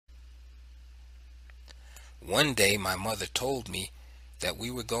One day my mother told me that we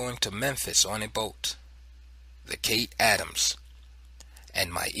were going to Memphis on a boat, the Kate Adams,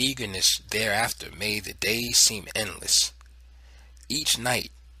 and my eagerness thereafter made the days seem endless. Each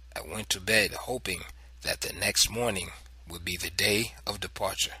night I went to bed hoping that the next morning would be the day of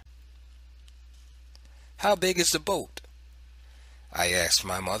departure. "How big is the boat?" I asked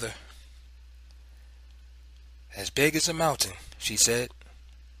my mother. "As big as a mountain," she said.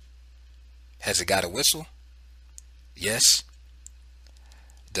 "Has it got a whistle?" "Yes."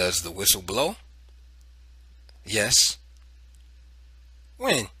 "Does the whistle blow?" "Yes."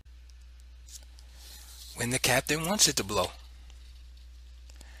 "When?" "When the captain wants it to blow."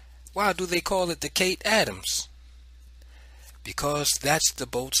 "Why do they call it the Kate Adams?" "Because that's the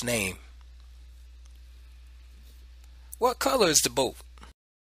boat's name." "What color is the boat?"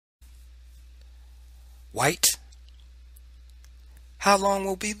 "White." "How long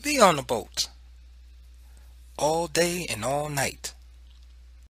will we be on the boat?" "All day and all night."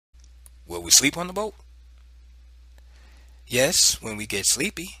 "Will we sleep on the boat?" "Yes, when we get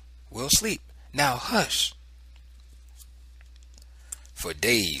sleepy, we'll sleep. Now hush." For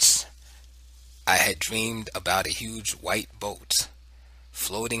days I had dreamed about a huge white boat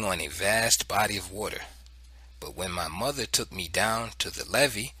floating on a vast body of water, but when my mother took me down to the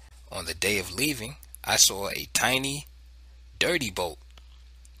levee on the day of leaving, I saw a tiny, dirty boat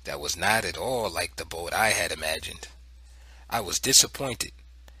that was not at all like the boat I had imagined. I was disappointed,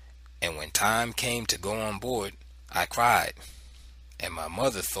 and when time came to go on board, I cried, and my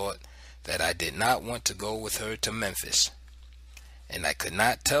mother thought that I did not want to go with her to Memphis, and I could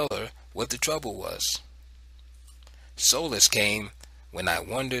not tell her what the trouble was. Solace came when I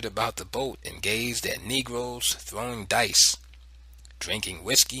wondered about the boat and gazed at Negroes throwing dice, drinking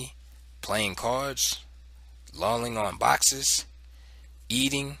whiskey, playing cards, lolling on boxes,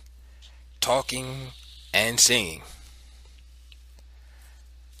 eating, talking, and singing.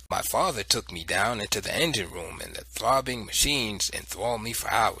 My father took me down into the engine room, and the throbbing machines enthralled me for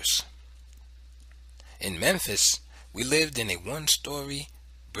hours. In Memphis, we lived in a one-story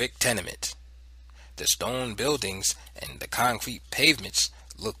brick tenement. The stone buildings and the concrete pavements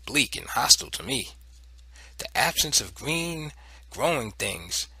looked bleak and hostile to me. The absence of green, growing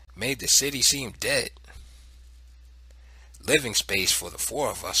things made the city seem dead. Living space for the four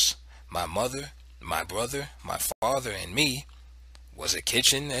of us, my mother, my brother, my father, and me, was a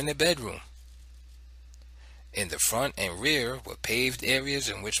kitchen and a bedroom. In the front and rear were paved areas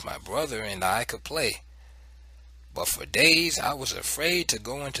in which my brother and I could play. But for days I was afraid to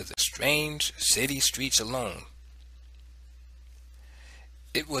go into the strange city streets alone.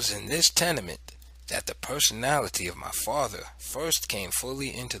 It was in this tenement that the personality of my father first came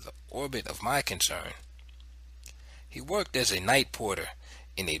fully into the orbit of my concern. He worked as a night porter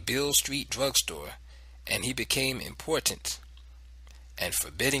in a Beale Street drugstore, and he became important and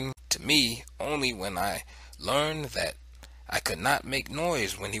forbidding to me only when I learned that I could not make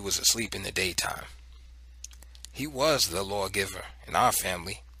noise when he was asleep in the daytime. He was the lawgiver in our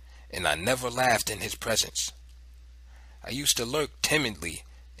family, and I never laughed in his presence. I used to lurk timidly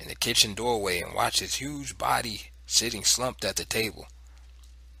in the kitchen doorway and watch his huge body sitting slumped at the table.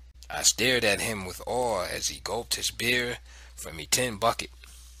 I stared at him with awe as he gulped his beer from a tin bucket,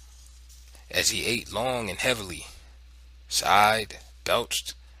 as he ate long and heavily, sighed,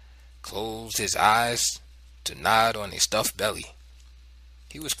 belched, closed his eyes to nod on a stuffed belly.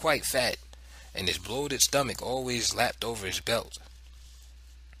 He was quite fat, and his bloated stomach always lapped over his belt.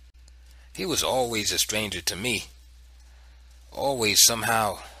 He was always a stranger to me, always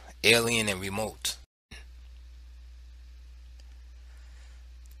somehow alien and remote.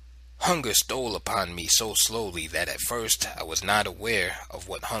 Hunger stole upon me so slowly that at first I was not aware of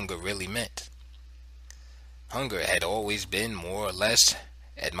what hunger really meant. Hunger had always been more or less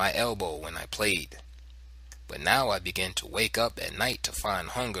at my elbow when I played, but now I began to wake up at night to find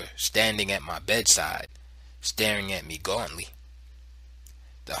hunger standing at my bedside, staring at me gauntly.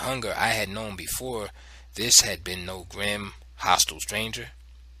 The hunger I had known before this had been no grim, hostile stranger.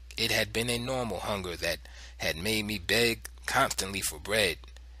 It had been a normal hunger that had made me beg constantly for bread,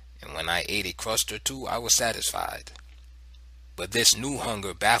 and when I ate a crust or two I was satisfied. But this new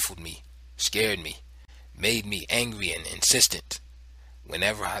hunger baffled me, scared me, made me angry and insistent.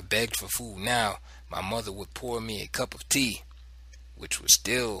 Whenever I begged for food now, my mother would pour me a cup of tea, which would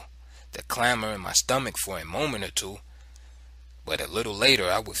still the clamor in my stomach for a moment or two, but a little later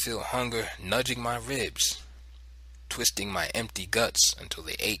I would feel hunger nudging my ribs, twisting my empty guts until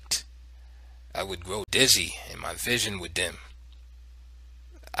they ached. I would grow dizzy and my vision would dim.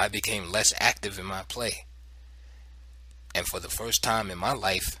 I became less active in my play, and for the first time in my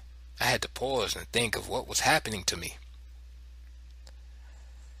life, I had to pause and think of what was happening to me.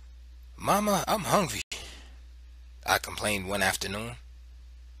 "Mama, I'm hungry," I complained one afternoon.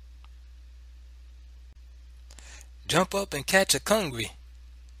 "Jump up and catch a cungry,"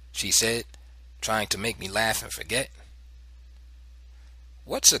 she said, trying to make me laugh and forget.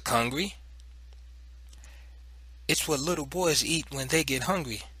 "What's a cungry?" "It's what little boys eat when they get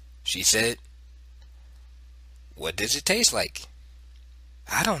hungry," she said. "What does it taste like?"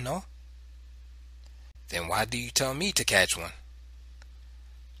 "I don't know." "Then why do you tell me to catch one?"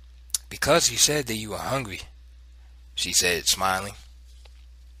 "Because you said that you were hungry," she said, smiling.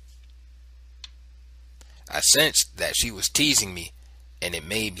 I sensed that she was teasing me, and it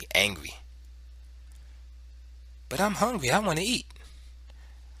made me angry. "But I'm hungry. I want to eat."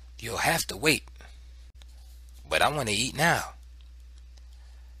 "You'll have to wait." "But I want to eat now."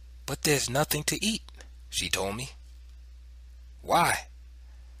 "But there's nothing to eat," she told me. "Why?"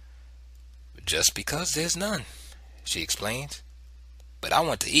 "Just because there's none," she explained. "But I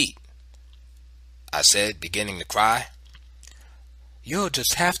want to eat," I said, beginning to cry. "You'll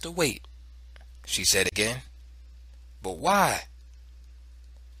just have to wait," she said again. "But why?"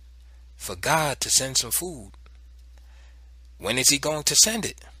 "For God to send some food." "When is he going to send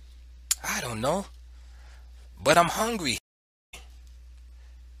it?" "I don't know." "But I'm hungry."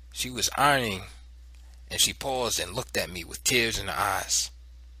 She was ironing, and she paused and looked at me with tears in her eyes.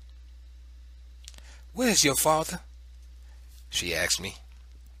 "Where's your father?" she asked me.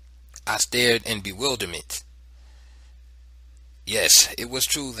 I stared in bewilderment. Yes, it was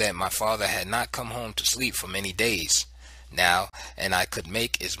true that my father had not come home to sleep for many days now, and I could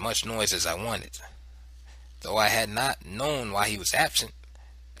make as much noise as I wanted. Though I had not known why he was absent,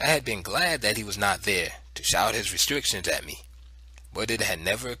 I had been glad that he was not there to shout his restrictions at me. But it had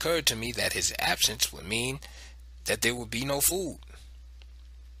never occurred to me that his absence would mean that there would be no food.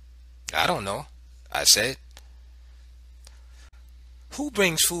 "I don't know," I said. "Who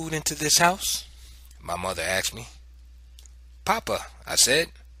brings food into this house?" my mother asked me. "Papa," I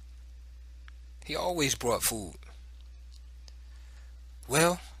said. "He always brought food."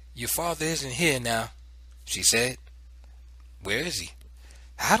 "Well, your father isn't here now," she said. "Where is he?"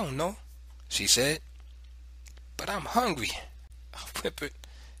 "I don't know," she said. "But I'm hungry," I whimpered,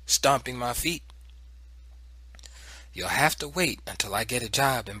 stomping my feet. "You'll have to wait until I get a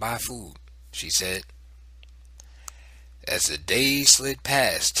job and buy food," she said. As the days slid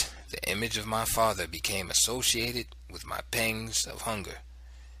past, the image of my father became associated with my pangs of hunger,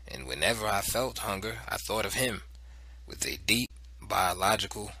 and whenever I felt hunger, I thought of him with a deep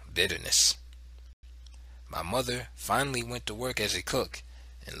biological bitterness. My mother finally went to work as a cook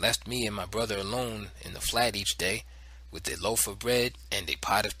and left me and my brother alone in the flat each day with a loaf of bread and a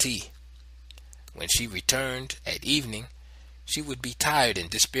pot of tea. When she returned at evening, she would be tired and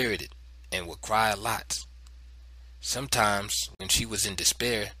dispirited and would cry a lot. Sometimes, when she was in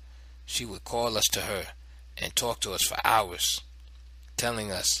despair, she would call us to her and talk to us for hours,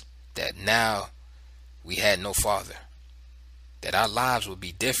 telling us that now we had no father, that our lives would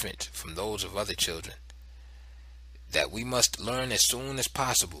be different from those of other children, that we must learn as soon as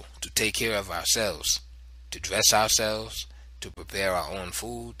possible to take care of ourselves, to dress ourselves, to prepare our own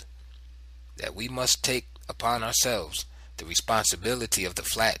food, that we must take upon ourselves the responsibility of the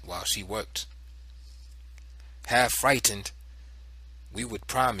flat while she worked. Half frightened, we would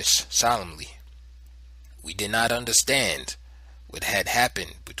promise solemnly. We did not understand what had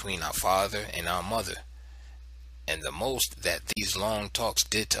happened between our father and our mother, and the most that these long talks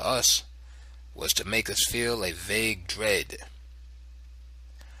did to us was to make us feel a vague dread.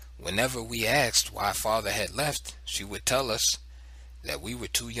 Whenever we asked why father had left, she would tell us that we were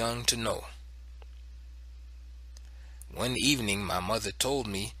too young to know. One evening my mother told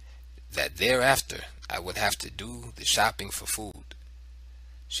me that thereafter I would have to do the shopping for food.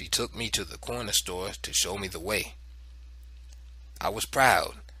 She took me to the corner store to show me the way. I was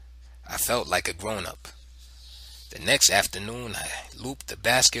proud. I felt like a grown-up. The next afternoon I looped the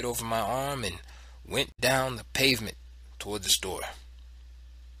basket over my arm and went down the pavement toward the store.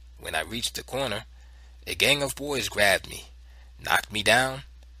 When I reached the corner, a gang of boys grabbed me, knocked me down,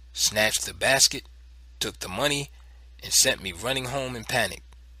 snatched the basket, took the money, and sent me running home in panic.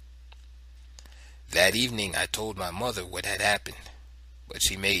 That evening I told my mother what had happened, but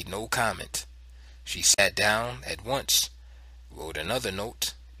she made no comment. She sat down at once, wrote another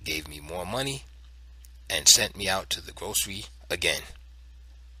note, gave me more money, and sent me out to the grocery again.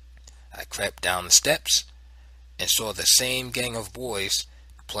 I crept down the steps and saw the same gang of boys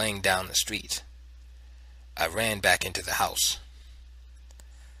playing down the street. I ran back into the house.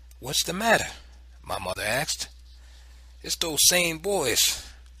 "What's the matter?" my mother asked. "It's those same boys,"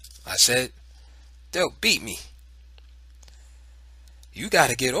 I said. "They'll beat me." "You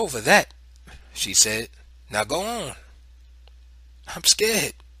gotta get over that," she said. "Now go on." "I'm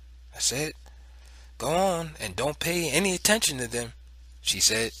scared," I said. "Go on and don't pay any attention to them," she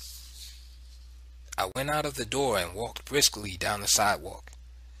said. I went out of the door and walked briskly down the sidewalk,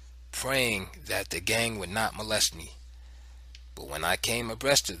 praying that the gang would not molest me. But when I came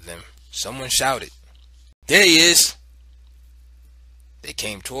abreast of them, someone shouted, "There he is!" They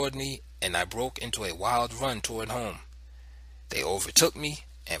came toward me, and I broke into a wild run toward home. They overtook me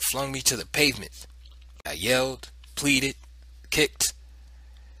and flung me to the pavement. I yelled, pleaded, kicked,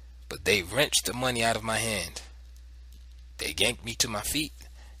 but they wrenched the money out of my hand. They yanked me to my feet,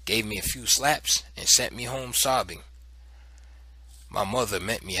 gave me a few slaps, and sent me home sobbing. My mother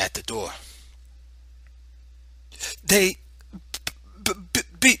met me at the door. "They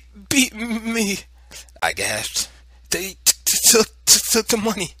beat me," I gasped. "They took the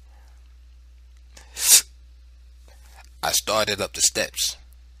money." I started up the steps,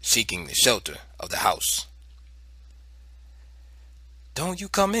 seeking the shelter of the house. "Don't you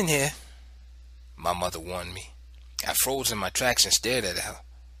come in here," my mother warned me. I froze in my tracks and stared at her.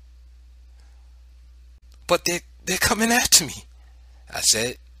 "But they're coming after me," I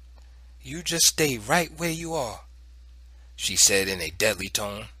said. "You just stay right where you are," she said in a deadly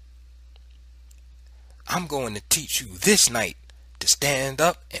tone. "I'm going to teach you this night to stand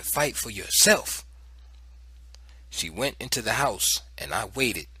up and fight for yourself." She went into the house, and I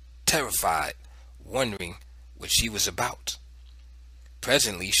waited, terrified, wondering what she was about.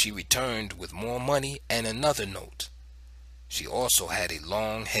 Presently she returned with more money and another note. She also had a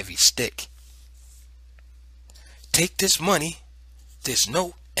long, heavy stick. "Take this money, this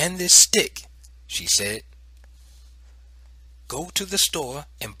note, and this stick," she said. "Go to the store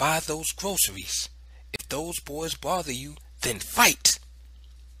and buy those groceries. If those boys bother you, then fight."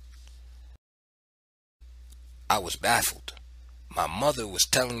 I was baffled. My mother was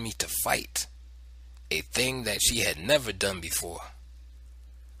telling me to fight, a thing that she had never done before.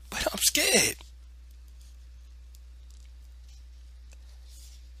 But I'm scared.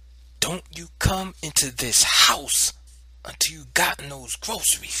 "Don't you come into this house until you gotten those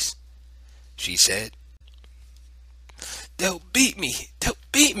groceries," she said. "They'll beat me,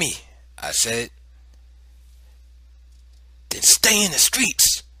 I said. "Then stay in the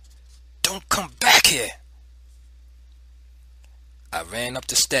streets. Don't come back here." I ran up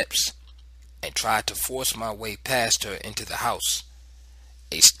the steps and tried to force my way past her into the house.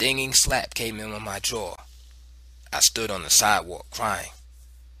 A stinging slap came in on my jaw. I stood on the sidewalk crying.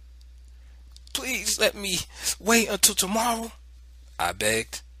 "Please let me wait until tomorrow," I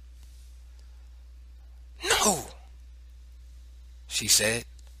begged. "No," she said.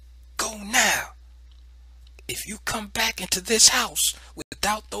 "Go now. If you come back into this house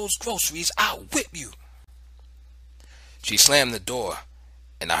without those groceries, I'll whip you." She slammed the door,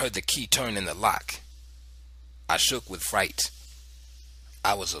 and I heard the key turn in the lock. I shook with fright.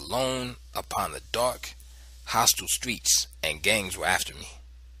 I was alone upon the dark, hostile streets, and gangs were after me.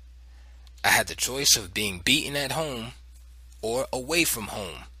 I had the choice of being beaten at home or away from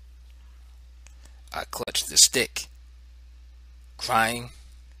home. I clutched the stick, crying,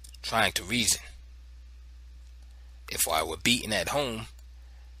 trying to reason. If I were beaten at home,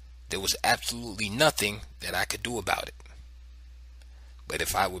 there was absolutely nothing that I could do about it. But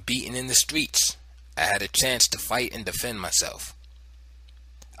if I were beaten in the streets, I had a chance to fight and defend myself.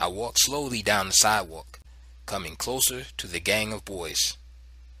 I walked slowly down the sidewalk, coming closer to the gang of boys,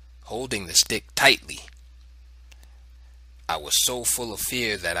 holding the stick tightly. I was so full of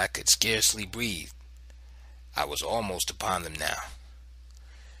fear that I could scarcely breathe. I was almost upon them now.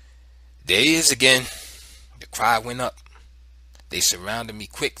 "There he is again!" The cry went up. They surrounded me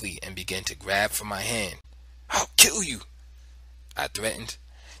quickly and began to grab for my hand. "I'll kill you," I threatened.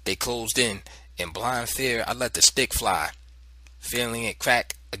 They closed in. In blind fear, I let the stick fly. Feeling it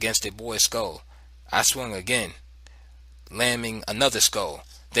crack against a boy's skull, I swung again, landing another skull,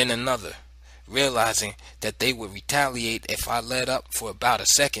 then another. Realizing that they would retaliate if I let up for about a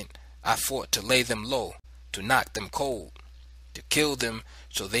second, I fought to lay them low, to knock them cold, to kill them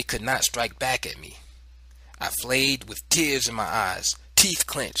so they could not strike back at me. I flayed with tears in my eyes, teeth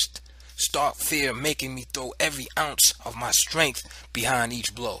clenched, stark fear making me throw every ounce of my strength behind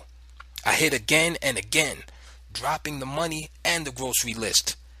each blow. I hit again and again, dropping the money and the grocery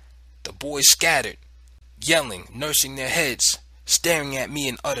list. The boys scattered, yelling, nursing their heads, staring at me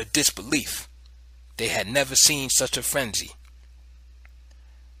in utter disbelief. They had never seen such a frenzy.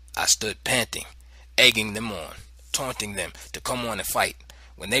 I stood panting, egging them on, taunting them to come on and fight.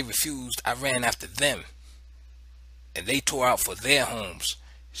 When they refused, I ran after them, and they tore out for their homes,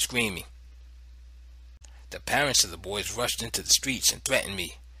 screaming. The parents of the boys rushed into the streets and threatened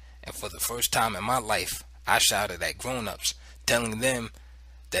me, and for the first time in my life, I shouted at grown-ups, telling them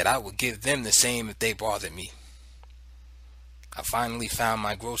that I would give them the same if they bothered me. I finally found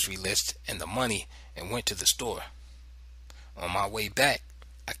my grocery list and the money and went to the store. On my way back,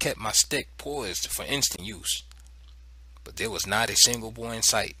 I kept my stick poised for instant use, but there was not a single boy in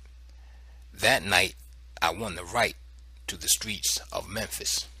sight. That night, I won the right to the streets of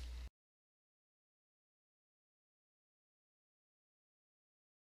Memphis.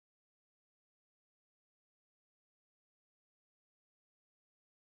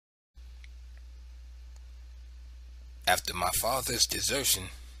 After my father's desertion,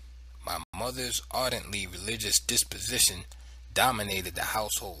 my mother's ardently religious disposition dominated the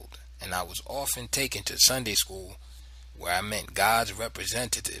household, and I was often taken to Sunday school, where I met God's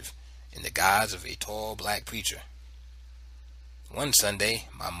representative in the guise of a tall black preacher. One Sunday,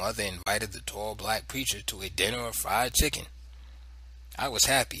 my mother invited the tall black preacher to a dinner of fried chicken. I was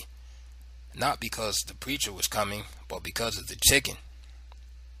happy, not because the preacher was coming, but because of the chicken.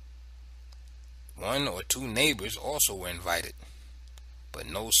 One or two neighbors also were invited, but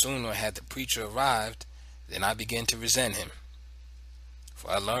no sooner had the preacher arrived than I began to resent him.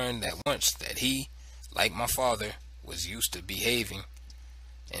 For I learned at once that he, like my father, was used to behaving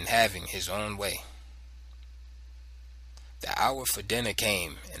and having his own way. The hour for dinner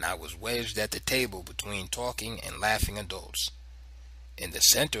came, and I was wedged at the table between talking and laughing adults. In the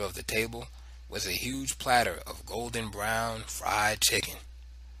center of the table was a huge platter of golden brown fried chicken.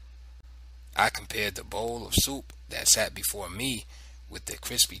 I compared the bowl of soup that sat before me with the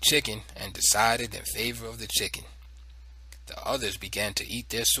crispy chicken and decided in favor of the chicken. The others began to eat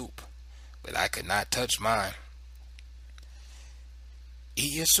their soup, but I could not touch mine.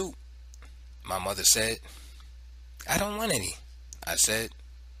 "Eat your soup," my mother said. "I don't want any," I said.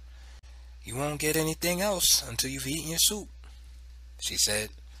 "You won't get anything else until you've eaten your soup," she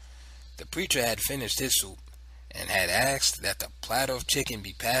said. The preacher had finished his soup and had asked that the platter of chicken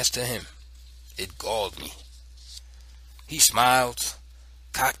be passed to him. It galled me. He smiled,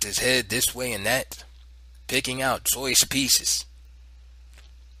 cocked his head this way and that, picking out choice pieces.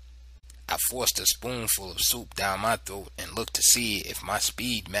 I forced a spoonful of soup down my throat and looked to see if my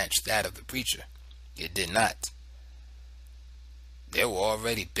speed matched that of the preacher. It did not. There were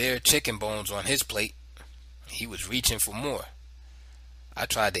already bare chicken bones on his plate. He was reaching for more. I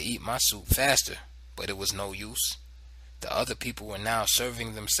tried to eat my soup faster, but it was no use. The other people were now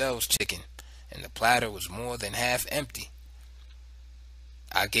serving themselves chicken, and the platter was more than half empty.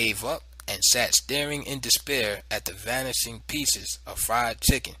 I gave up and sat staring in despair at the vanishing pieces of fried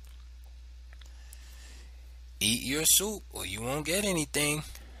chicken. "Eat your soup or you won't get anything,"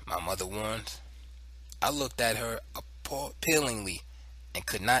 my mother warned. I looked at her appealingly and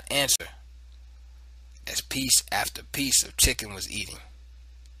could not answer, as piece after piece of chicken was eating.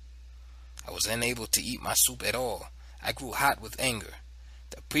 I was unable to eat my soup at all. I grew hot with anger.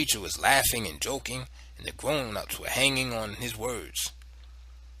 The preacher was laughing and joking, and the grown-ups were hanging on his words.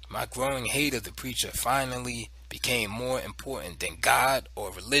 My growing hate of the preacher finally became more important than God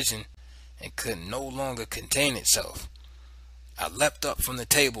or religion and could no longer contain itself. I leapt up from the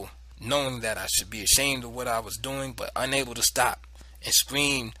table, knowing that I should be ashamed of what I was doing, but unable to stop, and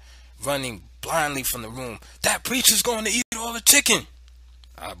screamed, running blindly from the room, "That preacher's going to eat all the chicken!"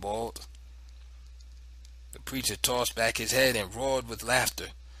 I bawled. The preacher tossed back his head and roared with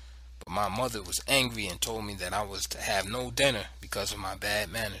laughter, but my mother was angry and told me that I was to have no dinner because of my bad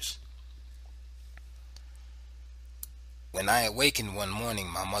manners. When I awakened one morning,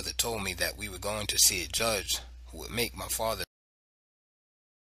 my mother told me that we were going to see a judge who would make my father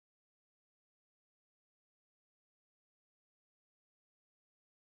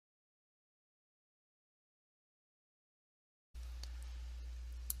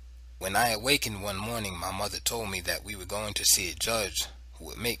When I awakened one morning, my mother told me that we were going to see a judge who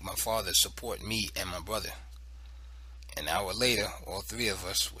would make my father support me and my brother. An hour later, all three of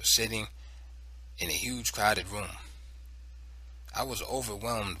us were sitting in a huge crowded room. I was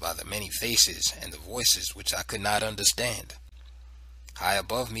overwhelmed by the many faces and the voices which I could not understand. High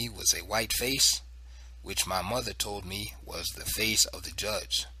above me was a white face, which my mother told me was the face of the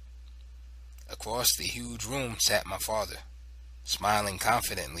judge. Across the huge room sat my father, smiling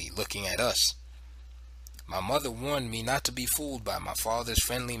confidently, looking at us. My mother warned me not to be fooled by my father's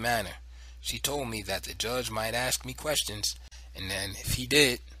friendly manner. She told me that the judge might ask me questions, and then if he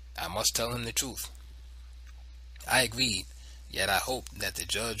did, I must tell him the truth. I agreed, yet I hoped that the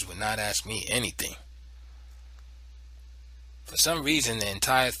judge would not ask me anything. For some reason, the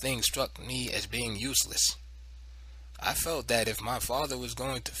entire thing struck me as being useless. I felt that if my father was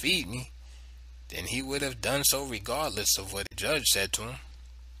going to feed me, then he would have done so regardless of what the judge said to him.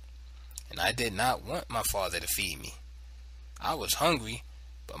 And I did not want my father to feed me. I was hungry,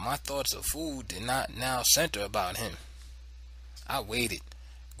 but my thoughts of food did not now center about him. I waited,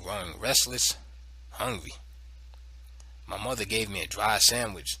 growing restless, hungry. My mother gave me a dry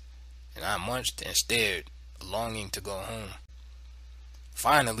sandwich, and I munched and stared, longing to go home.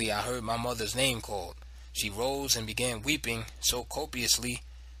 Finally, I heard my mother's name called. She rose and began weeping so copiously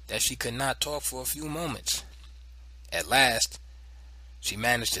that she could not talk for a few moments. At last, she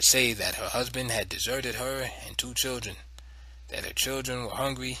managed to say that her husband had deserted her and 2 children, that her children were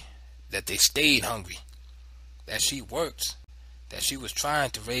hungry, that they stayed hungry, that she worked, that she was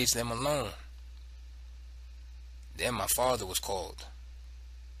trying to raise them alone. Then my father was called.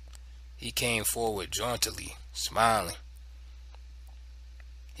 He came forward jauntily, smiling.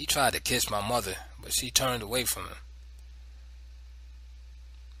 He tried to kiss my mother, but she turned away from him.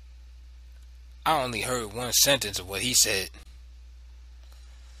 I only heard one sentence of what he said.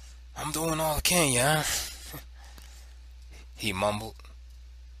 "I'm doing all I can, yeah," he mumbled,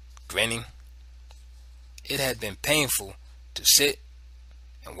 grinning. It had been painful to sit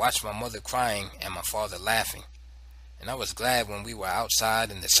and watch my mother crying and my father laughing, and I was glad when we were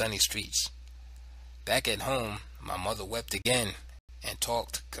outside in the sunny streets. Back at home, my mother wept again and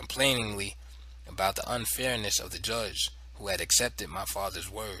talked complainingly about the unfairness of the judge who had accepted my father's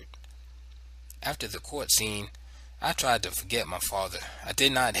word. After the court scene, I tried to forget my father. I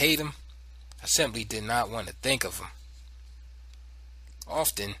did not hate him. I simply did not want to think of him.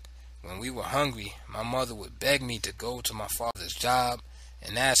 Often, when we were hungry, my mother would beg me to go to my father's job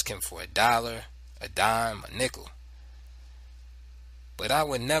and ask him for $1, a dime, a nickel. But I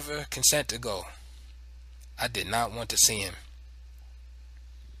would never consent to go. I did not want to see him.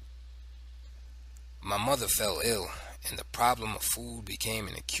 My mother fell ill, and the problem of food became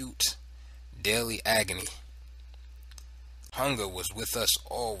an acute, daily agony. Hunger was with us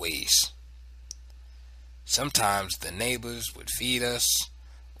always. Sometimes the neighbors would feed us,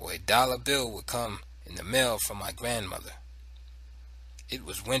 or a dollar bill would come in the mail from my grandmother. It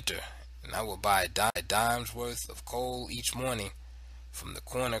was winter, and I would buy a dime's worth of coal each morning from the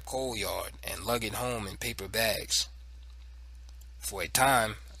corner coal yard and lug it home in paper bags. For a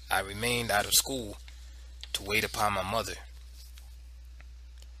time, I remained out of school to wait upon my mother.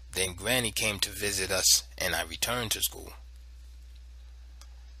 Then Granny came to visit us, and I returned to school.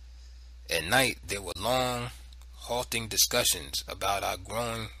 At night, there were long, halting discussions about our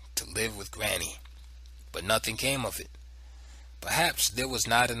growing to live with Granny, but nothing came of it. Perhaps there was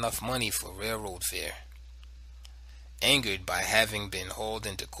not enough money for railroad fare. Angered by having been hauled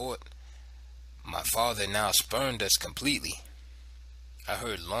into court, my father now spurned us completely. I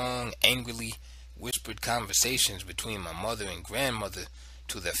heard long, angrily whispered conversations between my mother and grandmother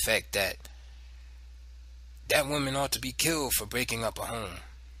to the effect that woman ought to be killed for breaking up a home.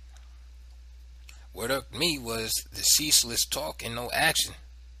 What irked me was the ceaseless talk and no action.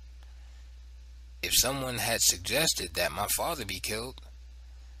 If someone had suggested that my father be killed,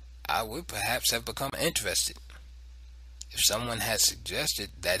 I would perhaps have become interested. If someone had suggested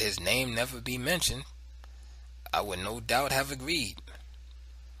that his name never be mentioned, I would no doubt have agreed.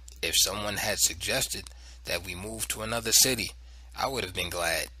 If someone had suggested that we move to another city, I would have been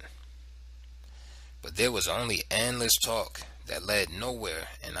glad. But there was only endless talk that led nowhere,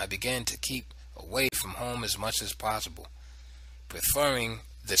 and I began to keep away from home as much as possible, preferring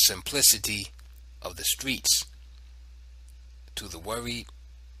the simplicity of the streets to the worried,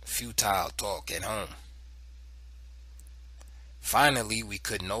 futile talk at home. Finally, we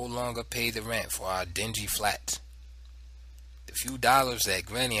could no longer pay the rent for our dingy flat. The few dollars that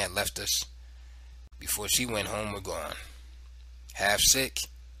Granny had left us before she went home were gone. Half sick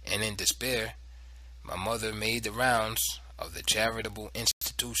and in despair, my mother made the rounds of the charitable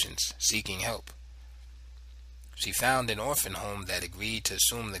institutions seeking help. She found an orphan home that agreed to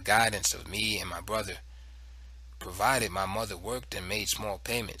assume the guidance of me and my brother, provided my mother worked and made small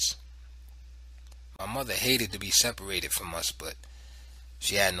payments. My mother hated to be separated from us, but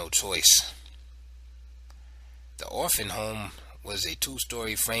she had no choice. The orphan home was a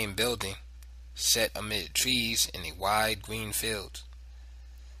 2-story frame building set amid trees in a wide green field.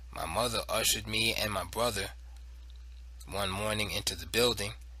 My mother ushered me and my brother one morning into the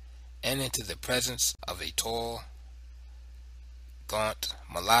building and into the presence of a tall, gaunt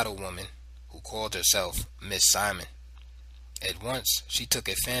mulatto woman who called herself Miss Simon. At once she took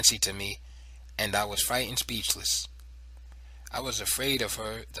a fancy to me, and I was frightened speechless. I was afraid of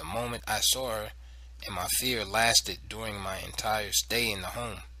her the moment I saw her, and my fear lasted during my entire stay in the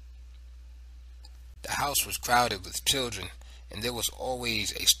home. The house was crowded with children, and there was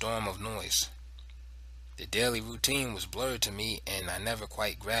always a storm of noise. The daily routine was blurred to me, and I never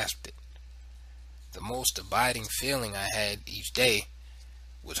quite grasped it. The most abiding feeling I had each day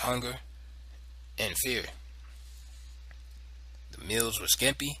was hunger and fear. The meals were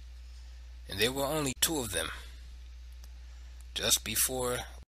skimpy, and there were only two of them. Just before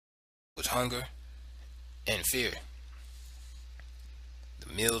was hunger and fear.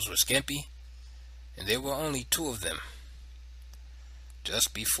 The meals were skimpy, and there were only two of them.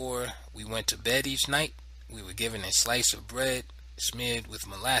 Just before we went to bed each night, we were given a slice of bread smeared with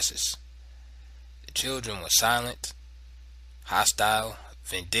molasses. The children were silent, hostile,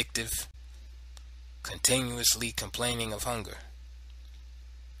 vindictive, continuously complaining of hunger.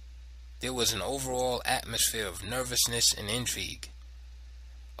 There was an overall atmosphere of nervousness and intrigue,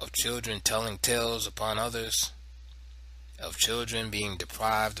 of children telling tales upon others, of children being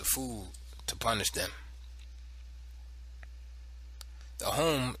deprived of food to punish them. The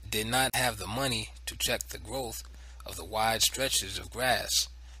home did not have the money to check the growth of the wide stretches of grass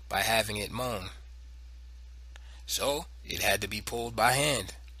by having it mown, so it had to be pulled by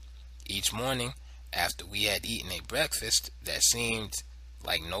hand. Each morning, after we had eaten a breakfast that seemed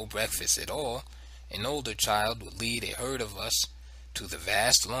like no breakfast at all, an older child would lead a herd of us to the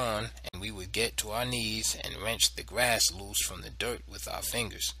vast lawn, and we would get to our knees and wrench the grass loose from the dirt with our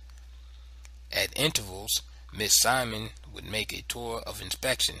fingers. At intervals, Miss Simon would make a tour of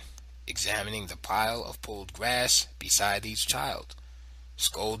inspection, examining the pile of pulled grass beside each child,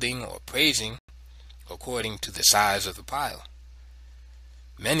 scolding or praising according to the size of the pile.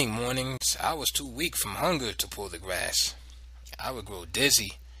 Many mornings I was too weak from hunger to pull the grass. I would grow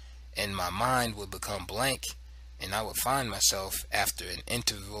dizzy, and my mind would become blank, and I would find myself, after an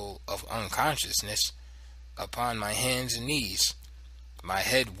interval of unconsciousness, upon my hands and knees, my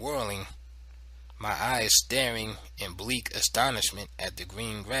head whirling, my eyes staring in bleak astonishment at the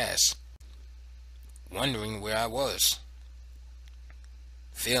green grass, wondering where I was,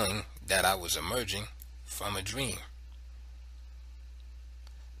 feeling that I was emerging from a dream.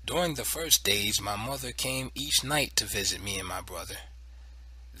 During the first days, my mother came each night to visit me and my brother.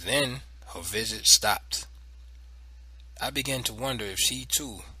 Then her visit stopped. I began to wonder if she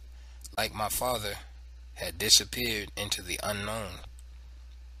too, like my father, had disappeared into the unknown.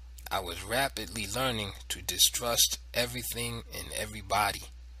 I was rapidly learning to distrust everything and everybody.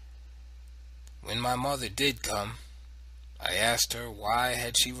 When my mother did come, I asked her why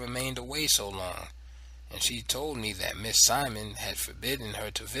had she remained away so long, and she told me that Miss Simon had forbidden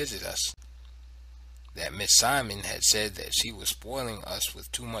her to visit us, that Miss Simon had said that she was spoiling us with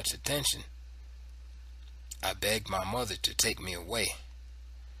too much attention. I begged my mother to take me away.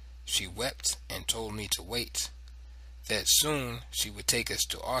 She wept and told me to wait, that soon she would take us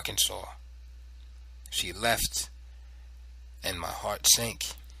to Arkansas. She left, and my heart sank.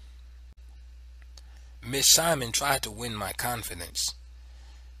 Miss Simon tried to win my confidence.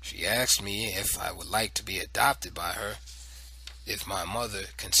 She asked me if I would like to be adopted by her if my mother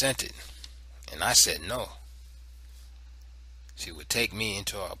consented, and I said no. She would take me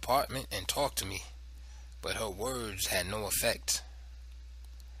into her apartment and talk to me, but her words had no effect.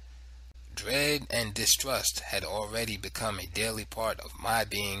 Dread and distrust had already become a daily part of my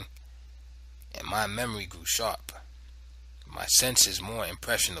being, and my memory grew sharp, my senses more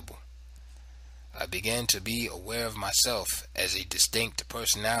impressionable. I began to be aware of myself as a distinct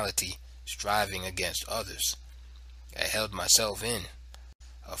personality striving against others. I held myself in,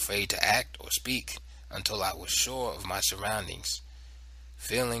 afraid to act or speak until I was sure of my surroundings,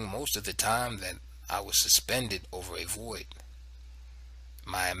 feeling most of the time that I was suspended over a void.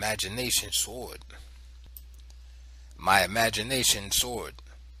 My imagination soared. My imagination soared.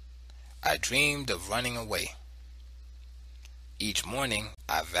 I dreamed of running away. Each morning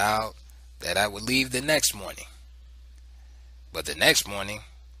I vowed that I would leave the next morning, but the next morning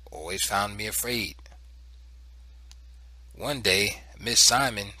always found me afraid. One day, Miss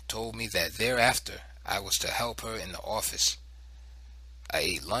Simon told me that thereafter I was to help her in the office. I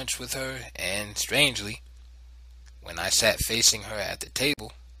ate lunch with her, and strangely, when I sat facing her at the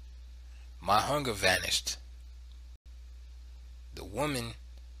table, my hunger vanished. The woman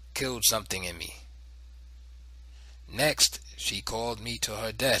killed something in me. Next, she called me to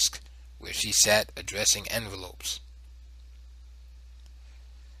her desk, where she sat addressing envelopes.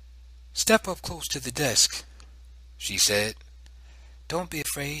 "Step up close to the desk," she said. "Don't be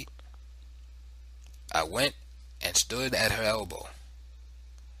afraid." I went and stood at her elbow.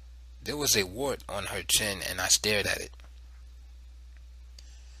 There was a wart on her chin, and I stared at it.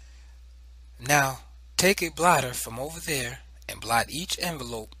 "Now, take a blotter from over there and blot each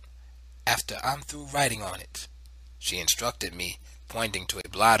envelope after I'm through writing on it," she instructed me, pointing to a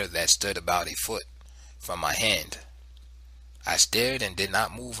blotter that stood about a foot from my hand. I stared and did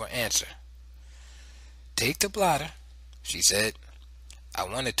not move or answer. "Take the blotter," she said. I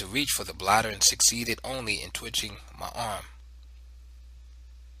wanted to reach for the blotter and succeeded only in twitching my arm.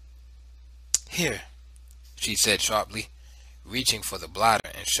 "Here," she said sharply, reaching for the blotter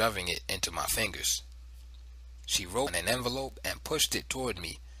and shoving it into my fingers. She wrote on an envelope and pushed it toward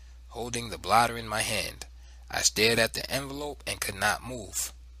me, holding the blotter in my hand. I stared at the envelope and could not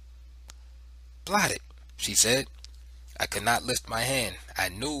move. "Blot it," she said. I could not lift my hand. I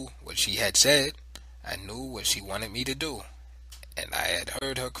knew what she had said. I knew what she wanted me to do, and I had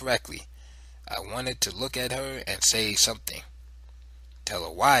heard her correctly. I wanted to look at her and say something, tell her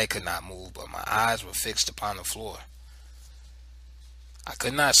why I could not move, but my eyes were fixed upon the floor. I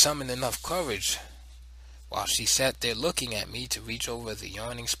could not summon enough courage while she sat there looking at me to reach over the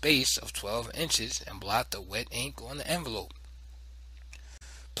yawning space of 12 inches and blot the wet ink on the envelope.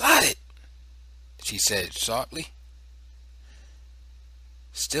 "Blot it," she said sharply.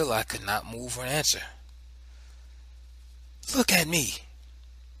 Still I could not move or answer. "Look at me."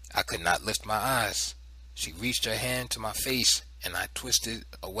 I could not lift my eyes. She reached her hand to my face and I twisted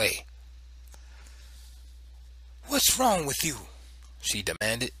away. "What's wrong with you?" she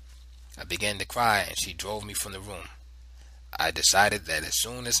demanded. I began to cry and she drove me from the room. I decided that as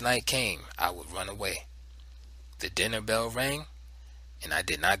soon as night came, I would run away. The dinner bell rang and I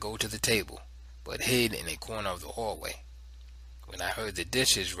did not go to the table, but hid in a corner of the hallway. When I heard the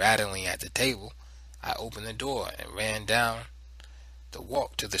dishes rattling at the table, I opened the door and ran down the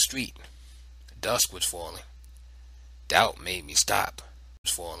walk to the street. Dusk was falling. Doubt made me stop.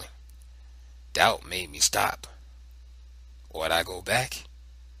 Doubt made me stop. Ought I go back?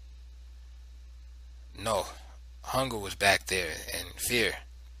 No. Hunger was back there and fear.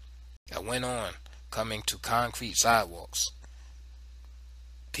 I went on, coming to concrete sidewalks.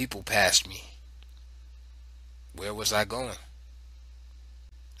 People passed me. Where was I going?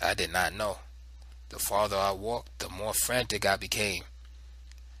 I did not know. The farther I walked, the more frantic I became.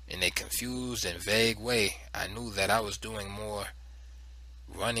 In a confused and vague way, I knew that I was doing more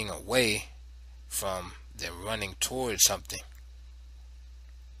running away from than running towards something.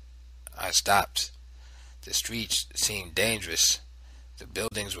 I stopped. The streets seemed dangerous. The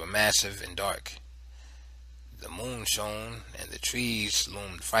buildings were massive and dark. The moon shone and the trees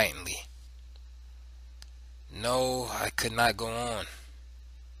loomed frighteningly. No, I could not go on.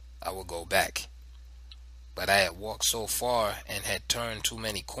 I would go back. But I had walked so far and had turned too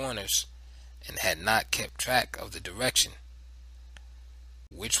many corners and had not kept track of the direction.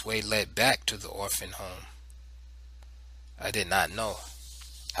 Which way led back to the orphan home? I did not know.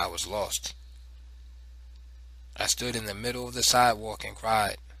 I was lost. I stood in the middle of the sidewalk and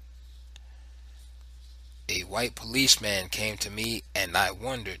cried. A white policeman came to me and I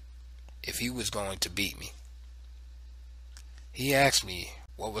wondered if he was going to beat me. He asked me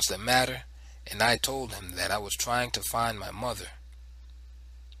what was the matter, and I told him that I was trying to find my mother.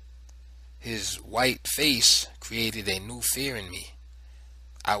 His white face created a new fear in me.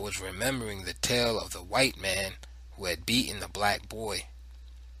 I was remembering the tale of the white man who had beaten the black boy.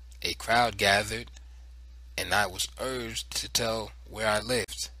 A crowd gathered, and I was urged to tell where I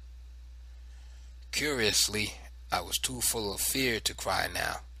lived. Curiously, I was too full of fear to cry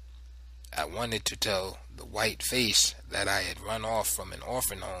now. I wanted to tell the white face that I had run off from an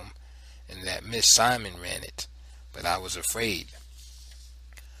orphan home and that Miss Simon ran it, but I was afraid.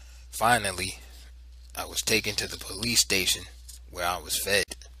 Finally, I was taken to the police station where I was fed.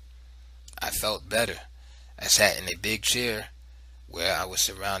 I felt better. I sat in a big chair where I was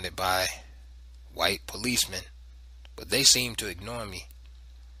surrounded by white policemen, but they seemed to ignore me.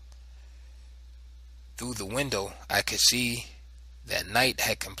 Through the window, I could see that night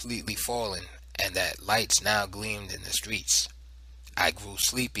had completely fallen and that lights now gleamed in the streets. I grew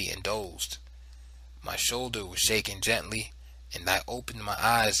sleepy and dozed. My shoulder was shaking gently, and I opened my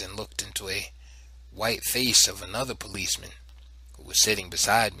eyes and looked into a white face of another policeman who was sitting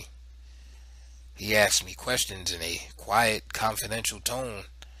beside me. He asked me questions in a quiet, confidential tone,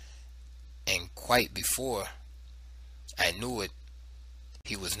 and quite before I knew it,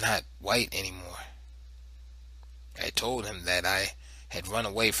 he was not white anymore. I told him that I had run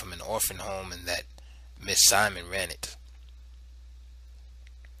away from an orphan home and that Miss Simon ran it.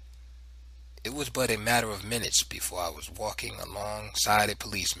 It was but a matter of minutes before I was walking alongside a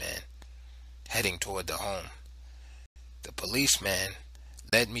policeman, heading toward the home. The policeman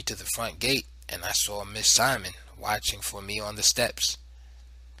led me to the front gate and I saw Miss Simon watching for me on the steps.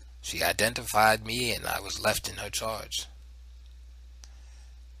 She identified me and I was left in her charge.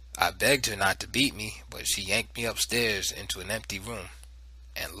 I begged her not to beat me, but she yanked me upstairs into an empty room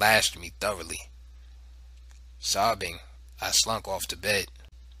and lashed me thoroughly. Sobbing, I slunk off to bed,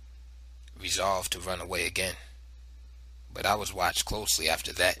 resolved to run away again. But I was watched closely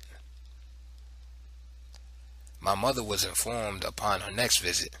after that. My mother was informed upon her next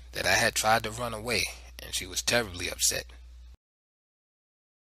visit that I had tried to run away, and she was terribly upset.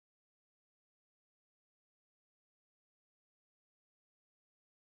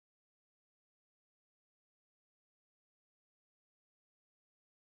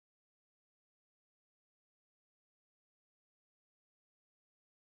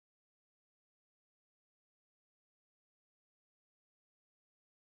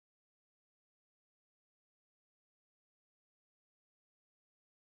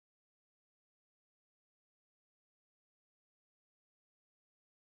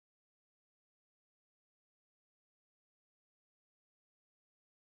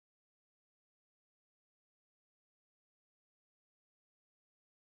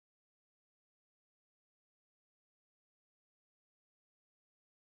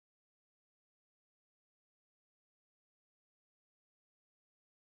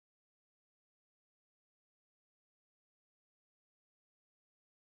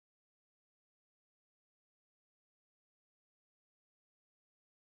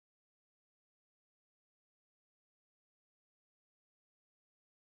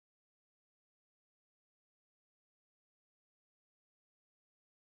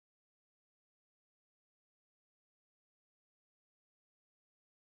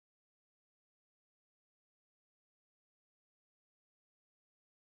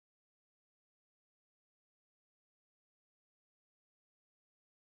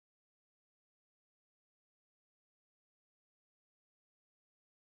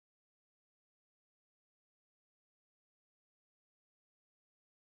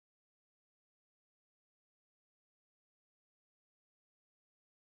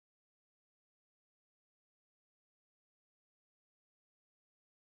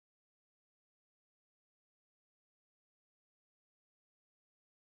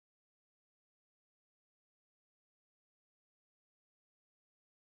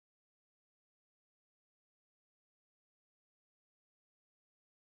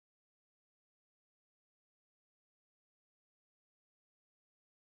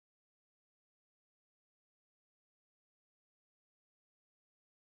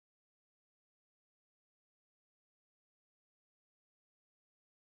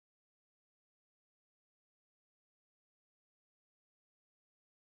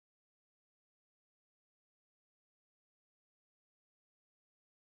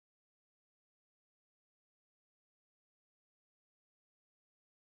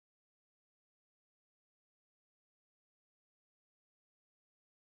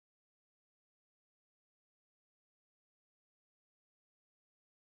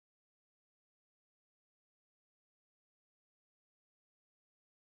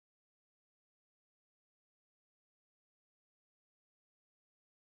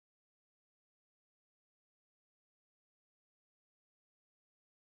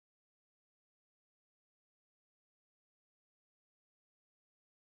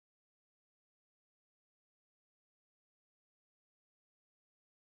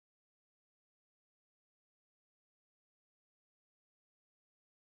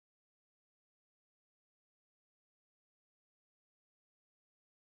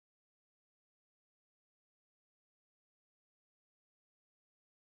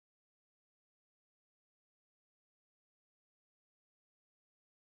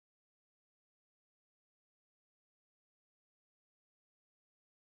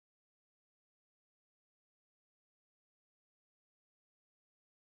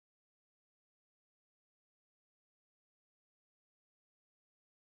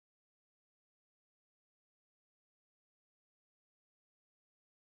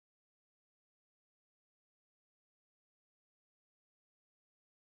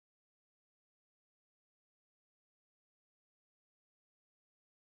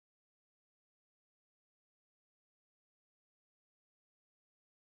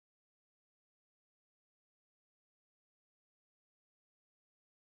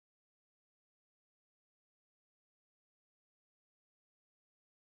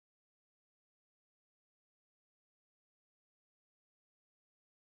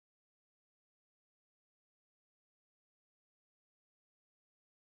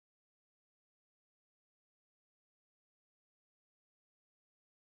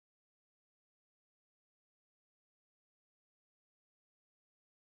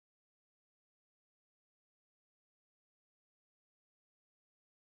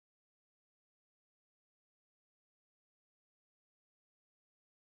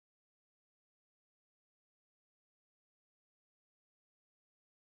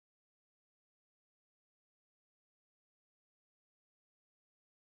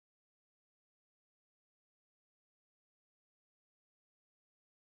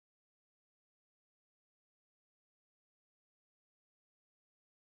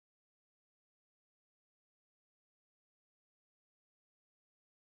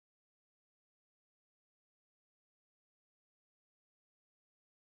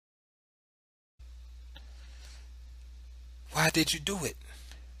 Why did you do it?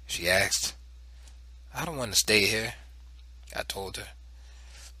 She asked. I don't want to stay here, I told her.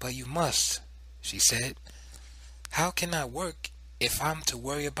 But you must, she said. How can I work if I'm to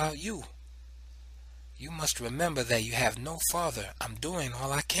worry about you? You must remember that you have no father. I'm doing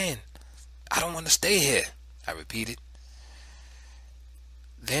all I can. I don't want to stay here, I repeated.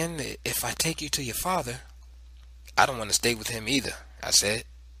 Then, if I take you to your father, I don't want to stay with him either, I said.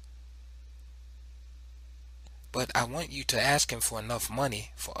 But I want you to ask him for enough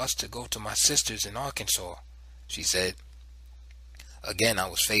money for us to go to my sister's in Arkansas, she said. Again, I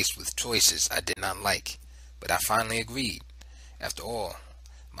was faced with choices I did not like, but I finally agreed. After all,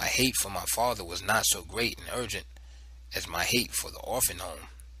 my hate for my father was not so great and urgent as my hate for the orphan home.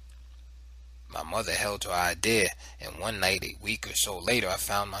 My mother held to her idea, and one night, a week or so later, I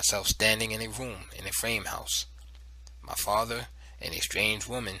found myself standing in a room in a frame house. My father and a strange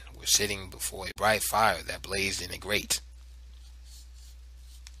woman were sitting before a bright fire that blazed in a grate.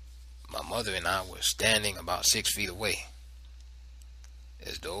 My mother and I were standing about 6 feet away,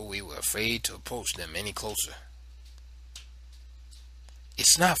 as though we were afraid to approach them any closer.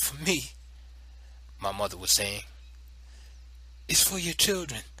 It's not for me, my mother was saying. It's for your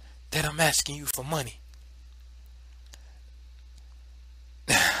children that I'm asking you for money.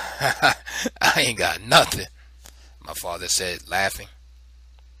 I ain't got nothing, my father said, laughing.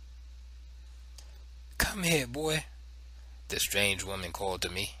 Come here, boy, the strange woman called to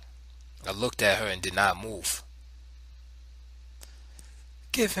me. I looked at her and did not move.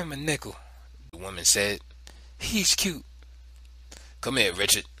 Give him a nickel, the woman said. He's cute. Come here,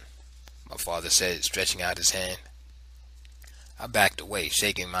 Richard, my father said, stretching out his hand. I backed away,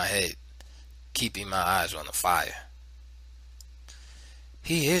 shaking my head, keeping my eyes on the fire.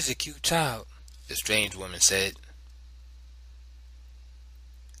 He is a cute child, the strange woman said.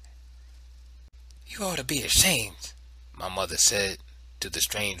 You ought to be ashamed, my mother said to the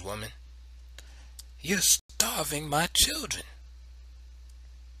strange woman. You're starving my children.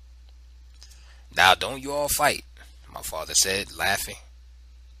 Now don't you all fight, my father said, laughing.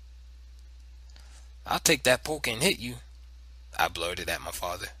 I'll take that poker and hit you, I blurted at my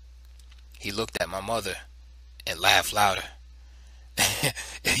father. He looked at my mother and laughed louder.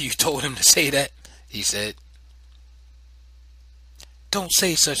 You told him to say that, he said. Don't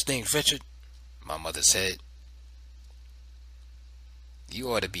say such things, Richard, my mother said.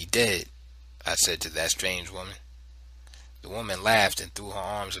 You ought to be dead, I said to that strange woman. The woman laughed and threw her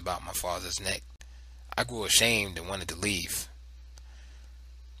arms about my father's neck. I grew ashamed and wanted to leave.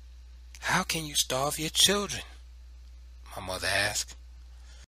 How can you starve your children? My mother asked.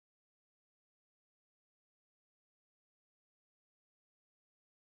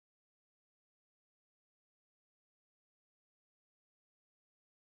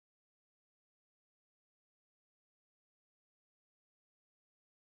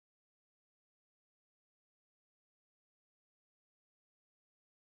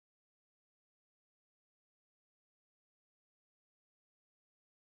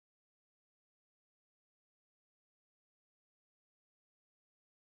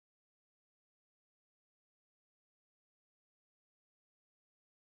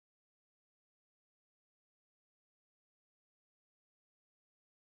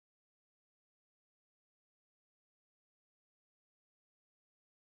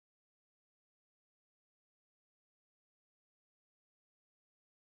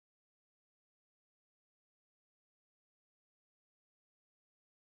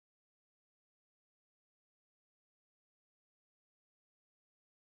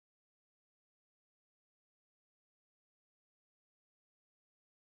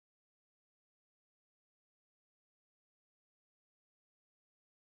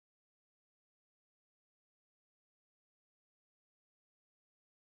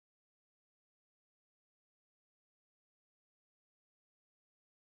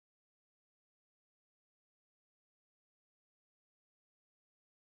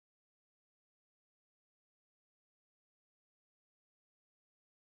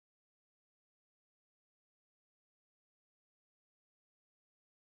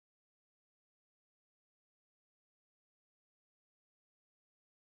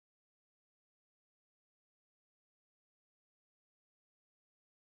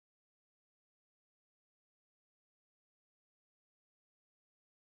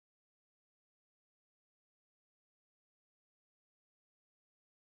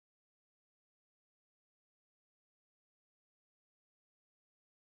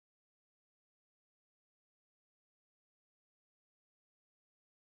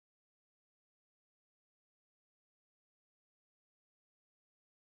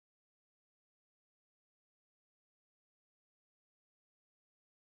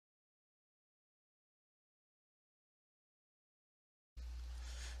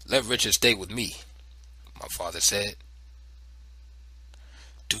 Let Richard stay with me, my father said.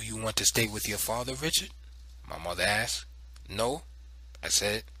 Do you want to stay with your father, Richard? My mother asked. No, I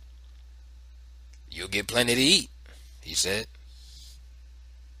said. You'll get plenty to eat, he said.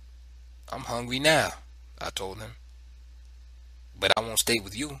 I'm hungry now, I told him. But I won't stay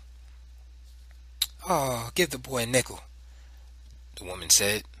with you. Oh, give the boy a nickel, the woman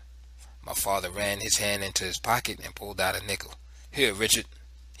said. My father ran his hand into his pocket and pulled out a nickel. Here, Richard,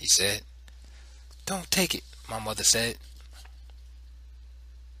 he said. Don't take it, my mother said.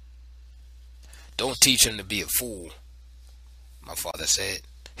 Don't teach him to be a fool, my father said.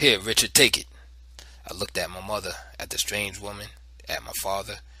 Here, Richard, take it. I looked at my mother, at the strange woman, at my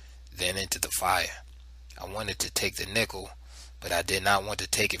father, then into the fire. I wanted to take the nickel, but I did not want to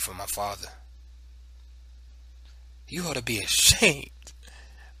take it from my father. You ought to be ashamed,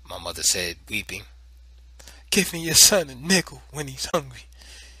 my mother said, weeping. Giving your son a nickel when he's hungry.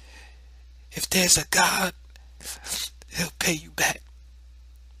 If there's a God, he'll pay you back.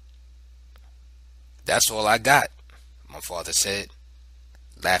 That's all I got, my father said,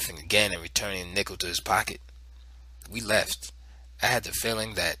 laughing again and returning the nickel to his pocket. We left. I had the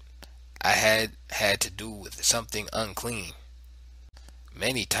feeling that I had to do with something unclean.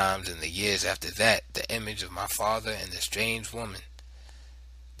 Many times in the years after that, the image of my father and the strange woman,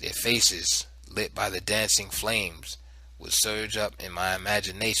 their faces lit by the dancing flames, would surge up in my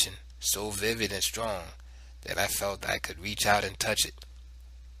imagination, so vivid and strong that I felt I could reach out and touch it.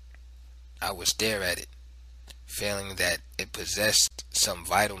 I would stare at it, feeling that it possessed some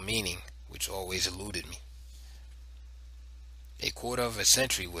vital meaning which always eluded me. A quarter of a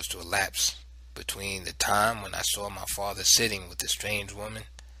century was to elapse between the time when I saw my father sitting with the strange woman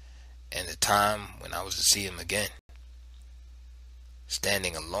and the time when I was to see him again,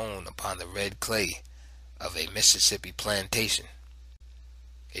 standing alone upon the red clay of a Mississippi plantation,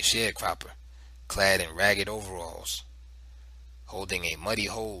 a sharecropper clad in ragged overalls, holding a muddy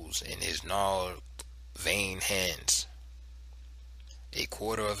hose in his gnarled, veined hands. A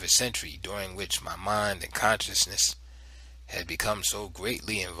quarter of a century during which my mind and consciousness had become so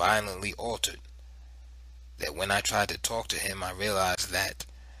greatly and violently altered that when I tried to talk to him I realized that,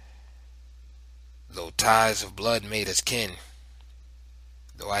 though ties of blood made us kin,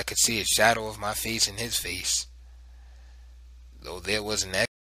 though I could see a shadow of my face in his face, though there was an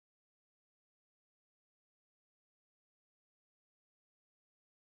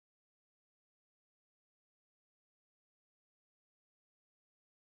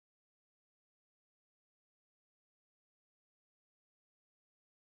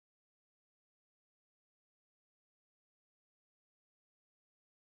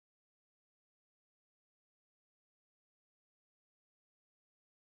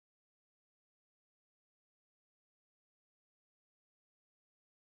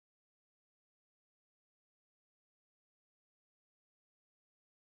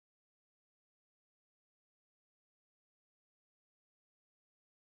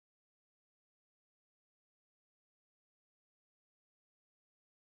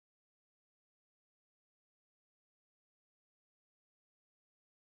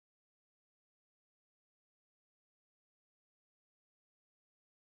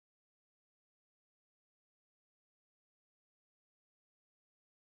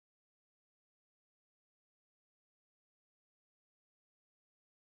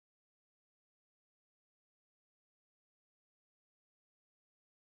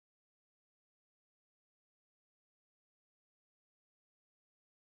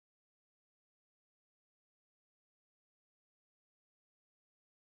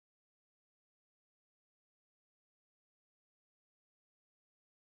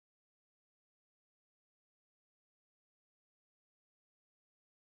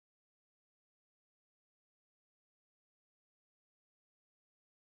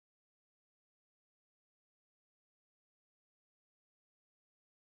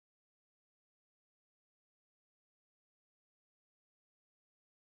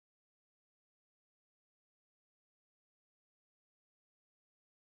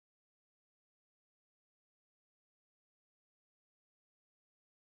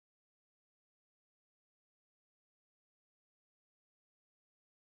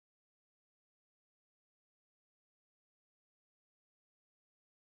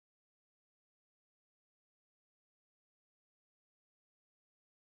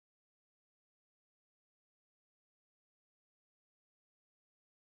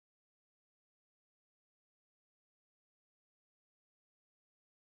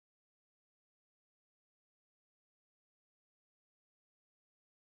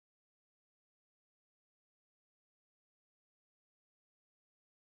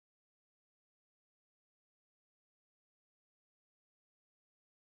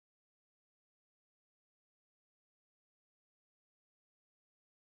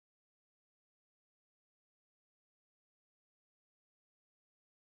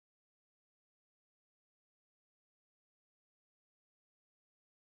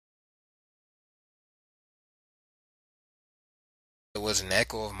was an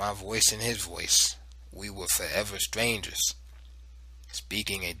echo of my voice in his voice. We were forever strangers,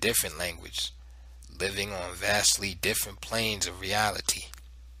 speaking a different language, living on vastly different planes of reality.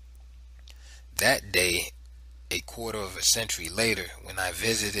 That day, a quarter of a century later, when I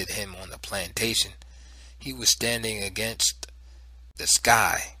visited him on the plantation, he was standing against the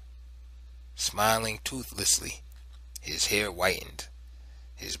sky, smiling toothlessly, his hair whitened,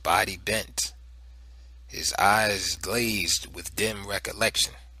 his body bent, his eyes glazed with dim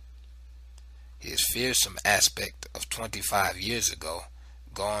recollection. His fearsome aspect of 25 years ago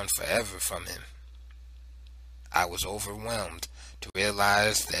gone forever from him. I was overwhelmed to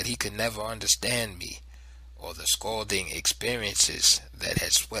realize that he could never understand me, or the scalding experiences that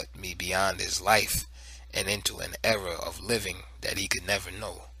had swept me beyond his life and into an era of living that he could never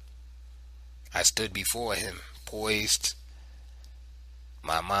know. I stood before him, poised,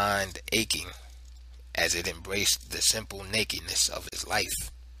 my mind aching as it embraced the simple nakedness of his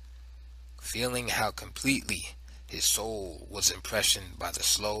life, feeling how completely his soul was impressioned by the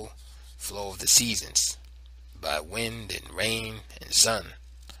slow flow of the seasons, by wind and rain and sun,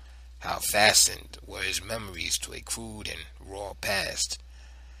 how fastened were his memories to a crude and raw past,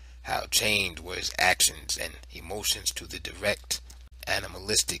 how chained were his actions and emotions to the direct,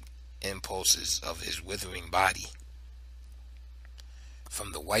 animalistic impulses of his withering body.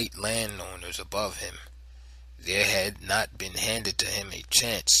 From the white landowners above him, there had not been handed to him a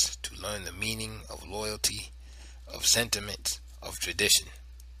chance to learn the meaning of loyalty, of sentiment, of tradition.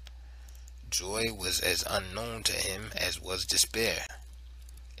 Joy was as unknown to him as was despair.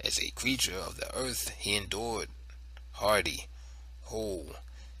 As a creature of the earth, he endured, hardy, whole,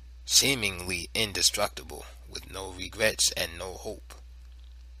 seemingly indestructible, with no regrets and no hope.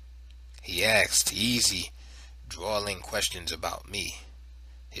 He asked easy, drawling questions about me,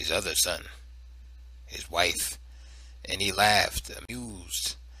 his other son, his wife, and he laughed,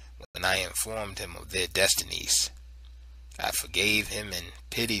 amused, when I informed him of their destinies. I forgave him and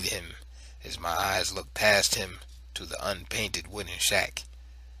pitied him as my eyes looked past him to the unpainted wooden shack.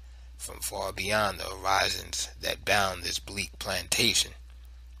 From far beyond the horizons that bound this bleak plantation,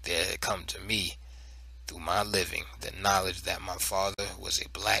 there had come to me, through my living, the knowledge that my father was a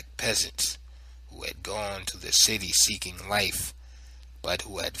black peasant who had gone to the city seeking life, but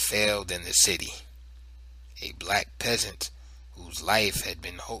who had failed in the city. A black peasant whose life had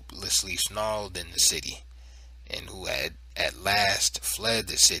been hopelessly snarled in the city, and who had at last fled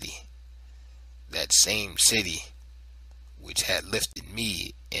the city, that same city which had lifted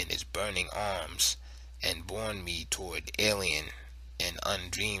me in its burning arms and borne me toward alien and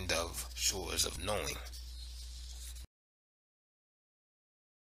undreamed of shores of knowing.